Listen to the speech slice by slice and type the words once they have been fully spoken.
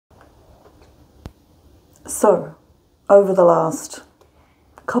So, over the last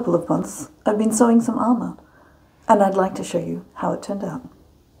couple of months, I've been sewing some armour, and I'd like to show you how it turned out.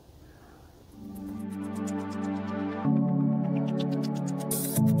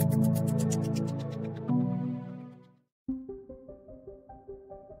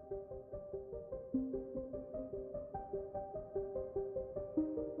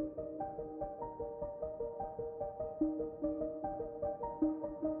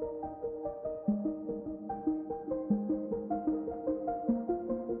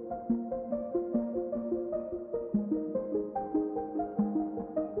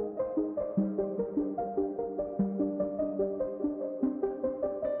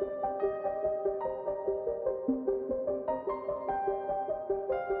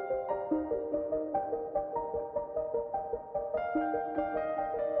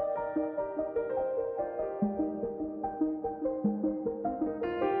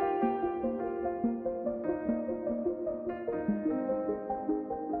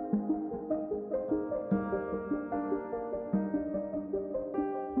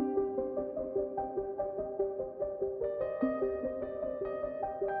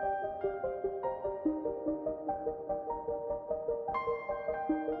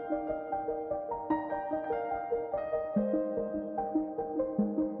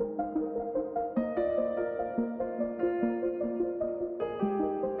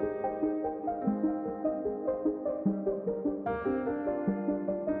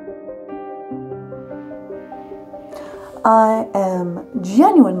 I am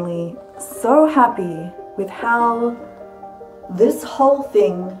genuinely so happy with how this whole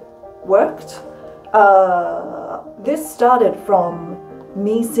thing worked. This started from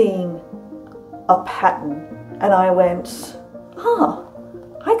me seeing a pattern and I went, huh,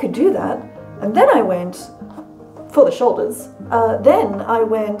 I could do that. And then I went, for the shoulders, then I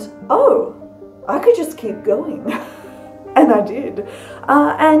went, oh, I could just keep going. And I did.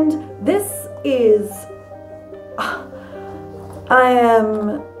 And this is, I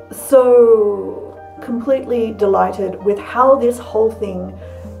am so completely delighted with how this whole thing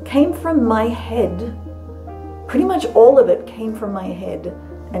came from my head. Pretty much all of it came from my head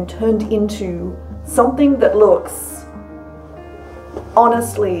and turned into something that looks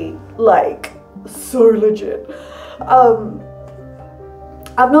honestly like so legit. I've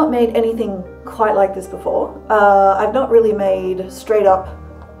not made anything quite like this before. I've not really made straight up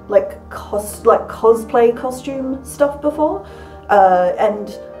like cosplay costume stuff before. And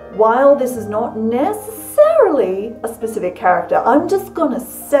while this is not necessarily a specific character, I'm just gonna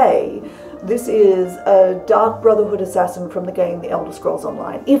say this is a Dark Brotherhood assassin from the game The Elder Scrolls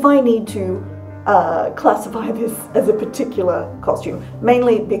Online, if I need to classify this as a particular costume,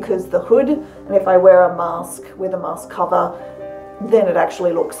 mainly because the hood, and if I wear a mask with a mask cover, then it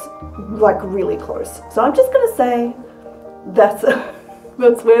actually looks like really close. So I'm just gonna say that's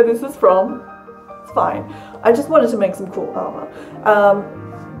that's where this is from. It's fine. I just wanted to make some cool armor.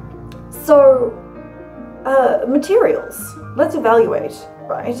 Materials. Let's evaluate,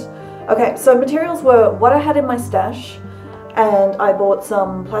 right? Okay, so materials were what I had in my stash, and I bought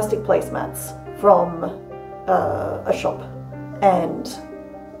some plastic placemats from a shop, and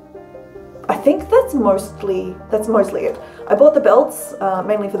I think that's mostly it. I bought the belts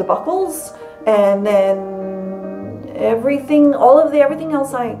mainly for the buckles, and then everything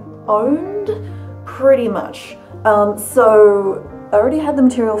else I owned pretty much. So I already had the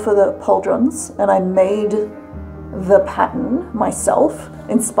material for the pauldrons, and I made the pattern myself,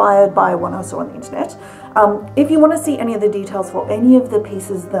 inspired by one I saw on the internet. If you want to see any of the details for any of the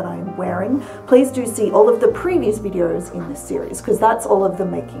pieces that I'm wearing, please do see all of the previous videos in this series, because that's all of the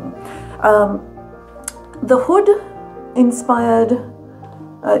making. The hood, inspired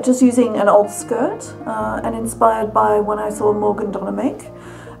just using an old skirt, and inspired by one I saw Morgan Donna make.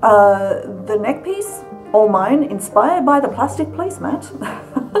 The neck piece, all mine, inspired by the plastic placemat,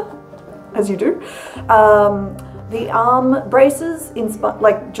 as you do. The arm braces,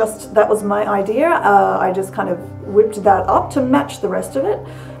 that was my idea. I just kind of whipped that up to match the rest of it.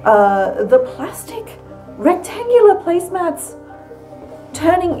 The plastic rectangular placemats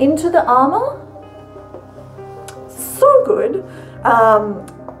turning into the armor, so good.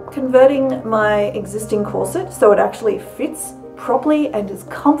 Converting my existing corset so it actually fits properly and is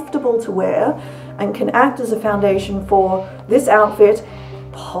comfortable to wear and can act as a foundation for this outfit,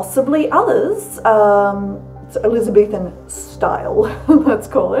 possibly others. Elizabethan style, let's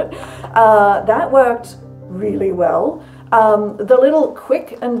call it. That worked really well. The little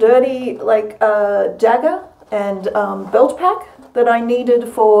quick and dirty dagger and belt pack that I needed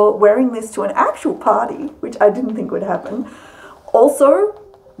for wearing this to an actual party, which I didn't think would happen. Also,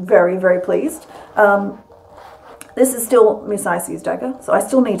 very, very pleased. This is still Miss Icy's dagger, so I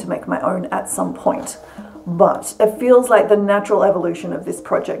still need to make my own at some point. But it feels like the natural evolution of this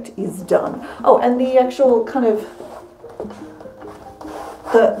project is done. Oh, and the actual kind of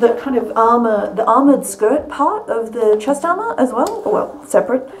the kind of armor, the armored skirt part of the chest armor as well. Well,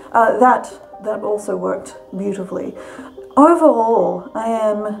 separate. That also worked beautifully. Overall, I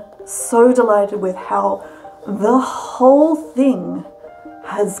am so delighted with how the whole thing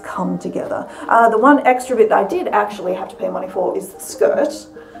has come together. The one extra bit that I did actually have to pay money for is the skirt,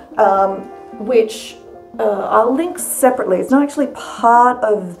 which I'll link separately. It's not actually part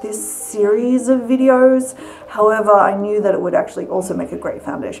of this series of videos. However, I knew that it would actually also make a great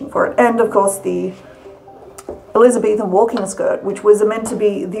foundation for it. And of course the Elizabethan walking skirt, which was meant to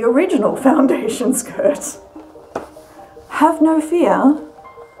be the original foundation skirt. Have no fear,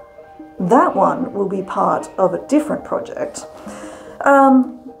 that one will be part of a different project.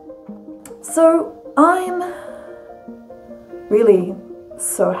 So I'm really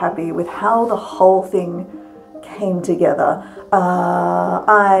so happy with how the whole thing came together.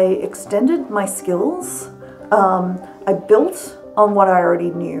 I extended my skills. I built on what I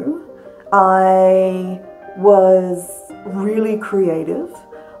already knew. I was really creative.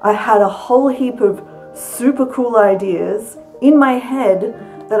 I had a whole heap of super cool ideas in my head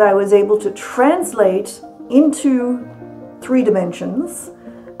that I was able to translate into 3 dimensions.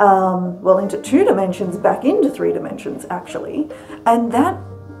 Well, into 2 dimensions, back into 3 dimensions actually, and that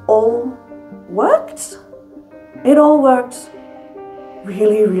all worked. It all worked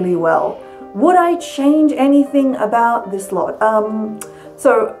really, really well. Would I change anything about this lot?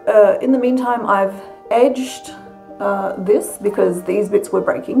 In the meantime, I've edged this because these bits were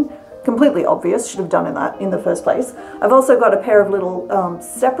breaking. Completely obvious, should have done that in the first place. I've also got a pair of little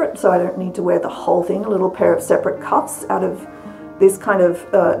separate, so I don't need to wear the whole thing, a little pair of separate cuffs out of this kind of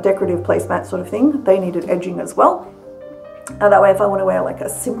decorative placemat sort of thing. They needed edging as well. That way if I want to wear like a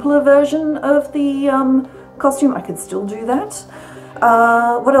simpler version of the costume, I could still do that.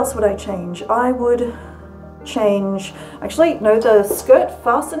 What else would I change? I would change, actually no, the skirt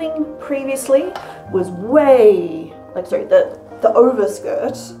fastening previously was way, the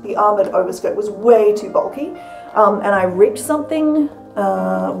overskirt, the armoured overskirt was way too bulky. And I rigged something,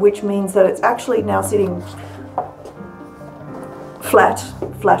 which means that it's actually now sitting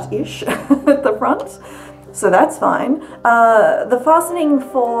flat-ish at the front, so that's fine. The fastening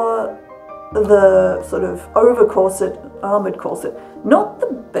for the sort of over corset, armoured corset, not the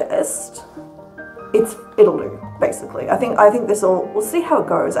best. It'll do, basically. I think this we'll see how it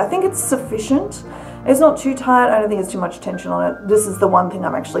goes. I think it's sufficient. It's not too tight. I don't think there's too much tension on it. This is the one thing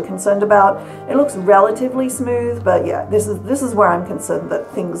I'm actually concerned about. It looks relatively smooth, but yeah, this is where I'm concerned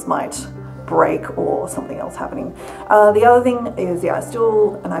that things might break or something else happening. The other thing is, yeah, I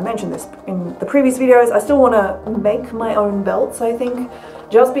still, and I mentioned this in the previous videos, I still want to make my own belts, I think,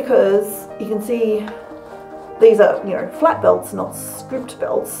 just because you can see these are, you know, flat belts, not script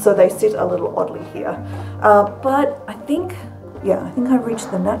belts, so they sit a little oddly here. But I think, yeah, I think I've reached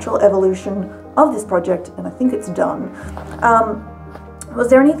the natural evolution of this project, and I think it's done. Was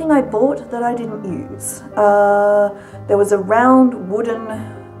there anything I bought that I didn't use? There was a round wooden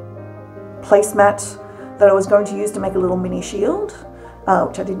placemat that I was going to use to make a little mini shield,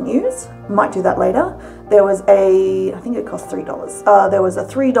 which I didn't use. Might do that later. There was I think it cost $3. There was a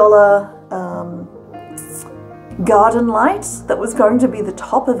 $3 garden light that was going to be the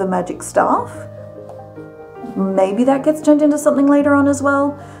top of a magic staff. Maybe that gets turned into something later on as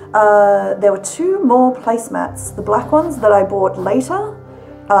well. There were 2 more placemats, the black ones that I bought later,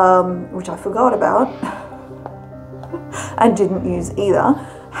 which I forgot about and didn't use either.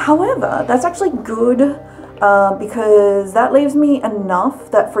 However, that's actually good because that leaves me enough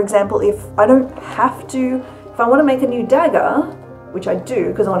that, for example, if I don't have to, if I want to make a new dagger, which I do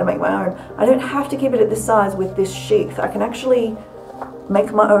because I want to make my own, I don't have to keep it at this size with this sheath. I can actually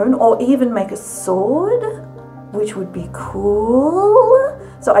make my own, or even make a sword, which would be cool.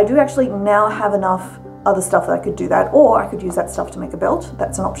 So I do actually now have enough other stuff that I could do that, or I could use that stuff to make a belt.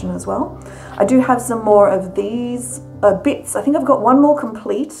 That's an option as well. I do have some more of these bits. I think I've got one more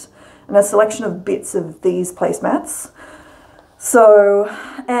complete and a selection of bits of these placemats. So,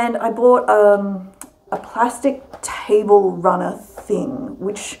 and I bought a plastic table runner thing,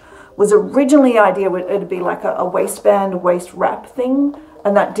 which was originally the idea it'd be like a waistband, waist wrap thing,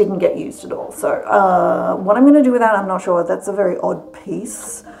 and that didn't get used at all. So what I'm going to do with that, I'm not sure. That's a very odd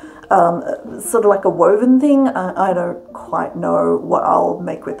piece. Sort of like a woven thing. I don't quite know what I'll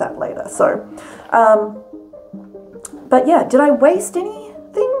make with that later. So, but yeah, did I waste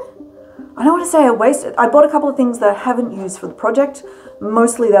anything? I don't want to say I wasted. I bought a couple of things that I haven't used for the project.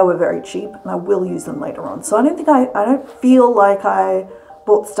 Mostly they were very cheap and I will use them later on. So I don't feel like I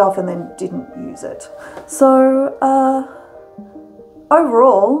bought stuff and then didn't use it. So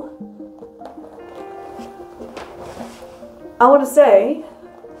overall, I want to say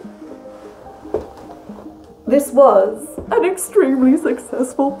this was an extremely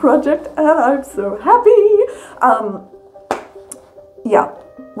successful project and I'm so happy. Yeah,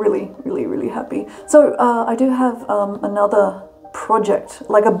 really happy. So I do have another project,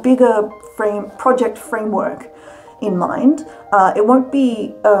 like a bigger project framework in mind. It won't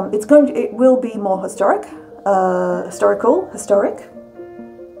be, it will be more historic,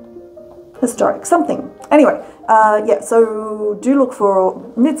 historic, something. Anyway, yeah, so do look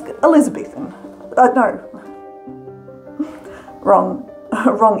for, it's Elizabethan, no,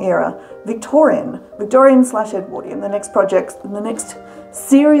 wrong era, Victorian/Edwardian. The next projects, the next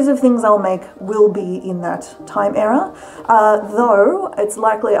series of things I'll make will be in that time era, though it's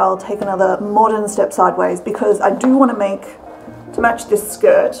likely I'll take another modern step sideways because I do want to make, to match this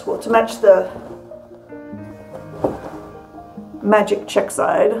skirt, well, to match the magic check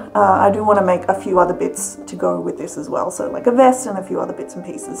side, I do want to make a few other bits to go with this as well, so like a vest and a few other bits and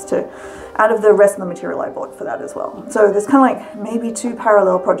pieces to out of the rest of the material I bought for that as well. So there's kind of like maybe 2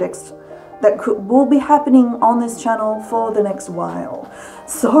 parallel projects that will be happening on this channel for the next while.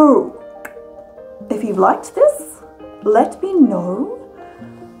 So if you've liked this, let me know.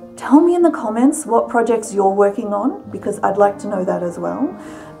 Tell me in the comments what projects you're working on because I'd like to know that as well.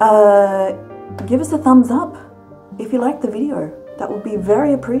 Give us a thumbs up if you liked the video. That would be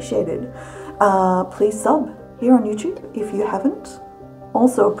very appreciated. Please sub here on YouTube if you haven't.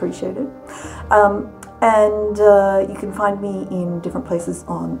 Also appreciated. And you can find me in different places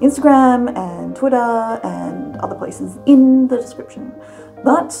on Instagram and Twitter and other places in the description.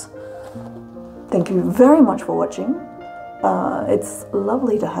 But thank you very much for watching. It's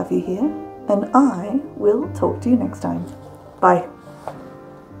lovely to have you here, and I will talk to you next time. Bye.